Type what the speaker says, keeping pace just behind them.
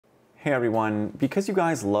Hey everyone, because you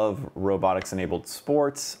guys love robotics-enabled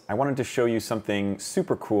sports, I wanted to show you something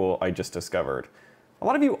super cool I just discovered. A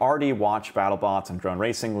lot of you already watch BattleBots and Drone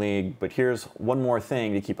Racing League, but here's one more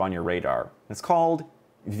thing to keep on your radar. It's called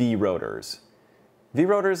vRotors.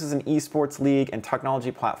 vRotors is an esports league and technology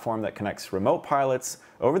platform that connects remote pilots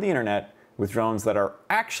over the internet with drones that are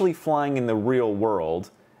actually flying in the real world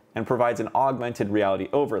and provides an augmented reality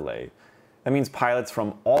overlay. That means pilots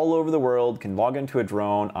from all over the world can log into a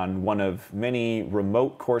drone on one of many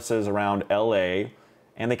remote courses around LA,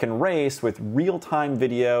 and they can race with real-time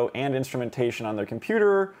video and instrumentation on their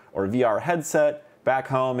computer or VR headset back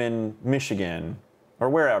home in Michigan or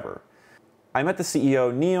wherever. I met the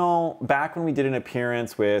CEO, Neil, back when we did an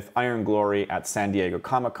appearance with Iron Glory at San Diego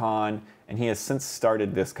Comic-Con, and he has since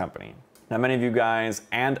started this company. Now, many of you guys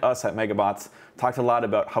and us at Megabots talked a lot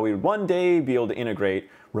about how we would one day be able to integrate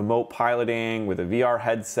remote piloting with a VR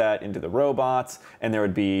headset into the robots, and there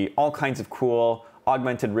would be all kinds of cool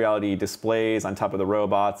augmented reality displays on top of the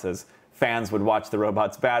robots as fans would watch the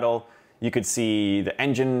robots battle. You could see the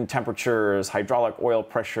engine temperatures, hydraulic oil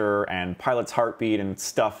pressure, and pilot's heartbeat and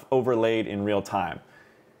stuff overlaid in real time.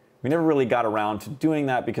 We never really got around to doing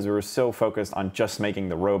that because we were so focused on just making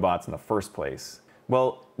the robots in the first place.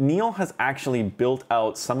 Well, Neil has actually built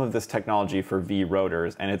out some of this technology for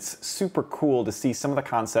vRotors, and it's super cool to see some of the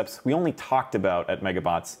concepts we only talked about at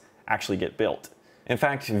Megabots actually get built. In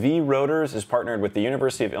fact, vRotors is partnered with the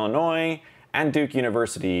University of Illinois and Duke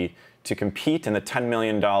University to compete in the $10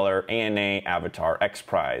 million ANA Avatar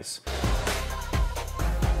XPrize.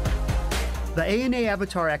 The ANA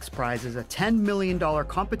Avatar XPrize is a $10 million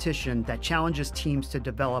competition that challenges teams to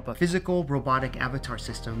develop a physical robotic avatar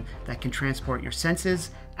system that can transport your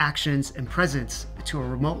senses, actions, and presence to a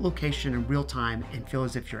remote location in real time and feel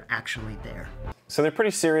as if you're actually there. So they're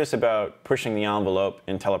pretty serious about pushing the envelope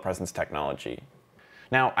in telepresence technology.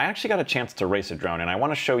 Now, I actually got a chance to race a drone, and I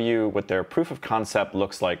want to show you what their proof of concept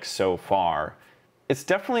looks like so far. It's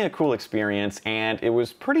definitely a cool experience, and it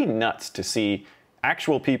was pretty nuts to see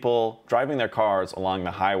actual people driving their cars along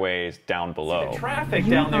the highways down below. The traffic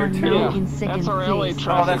down there too. Yeah, that's our LA traffic.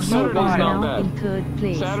 Oh, that's so Saturday's not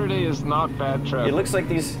bad. Saturday is not bad traffic. It looks like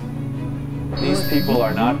these people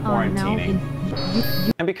are not quarantining.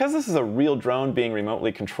 And because this is a real drone being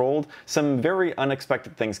remotely controlled, some very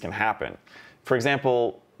unexpected things can happen. For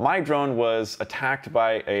example, my drone was attacked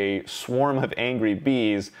by a swarm of angry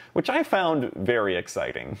bees, which I found very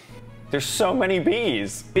exciting. There's so many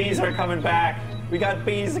bees. Bees are coming back. We got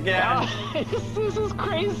bees again. This is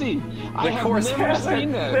crazy. The Corsairs are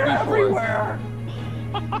they're everywhere.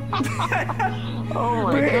 Oh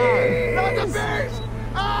my god. Not the bees!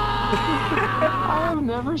 I have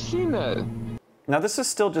never seen that. Now this is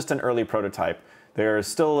still just an early prototype. There's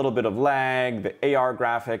still a little bit of lag. The AR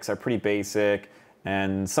graphics are pretty basic,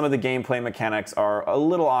 and some of the gameplay mechanics are a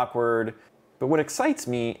little awkward. But what excites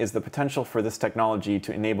me is the potential for this technology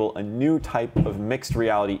to enable a new type of mixed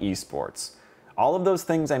reality esports. All of those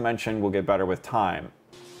things I mentioned will get better with time.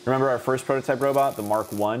 Remember our first prototype robot, the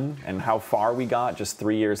Mark I, and how far we got just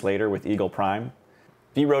 3 years later with Eagle Prime?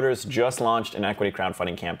 vRotors just launched an equity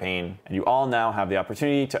crowdfunding campaign, and you all now have the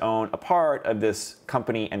opportunity to own a part of this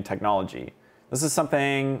company and technology. This is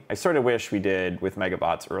something I sort of wish we did with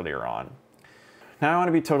Megabots earlier on. Now, I want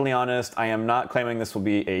to be totally honest, I am not claiming this will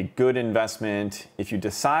be a good investment. If you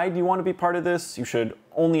decide you want to be part of this, you should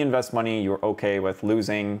only invest money you're okay with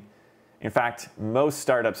losing. In fact, most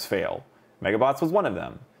startups fail. Megabots was one of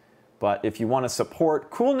them. But if you want to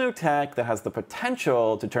support cool new tech that has the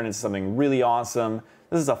potential to turn into something really awesome,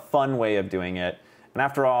 this is a fun way of doing it. And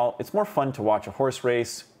after all, it's more fun to watch a horse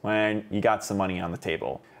race when you got some money on the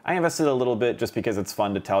table. I invested a little bit just because it's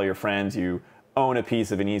fun to tell your friends you own a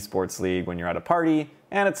piece of an esports league when you're at a party,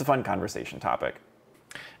 and it's a fun conversation topic.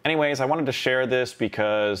 Anyways, I wanted to share this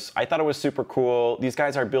because I thought it was super cool. These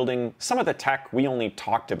guys are building some of the tech we only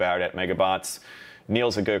talked about at Megabots.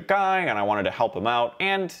 Neil's a good guy, and I wanted to help him out,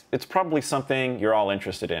 and it's probably something you're all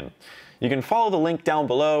interested in. You can follow the link down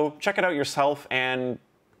below, check it out yourself, and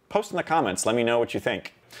post in the comments. Let me know what you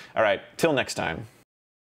think. All right, till next time.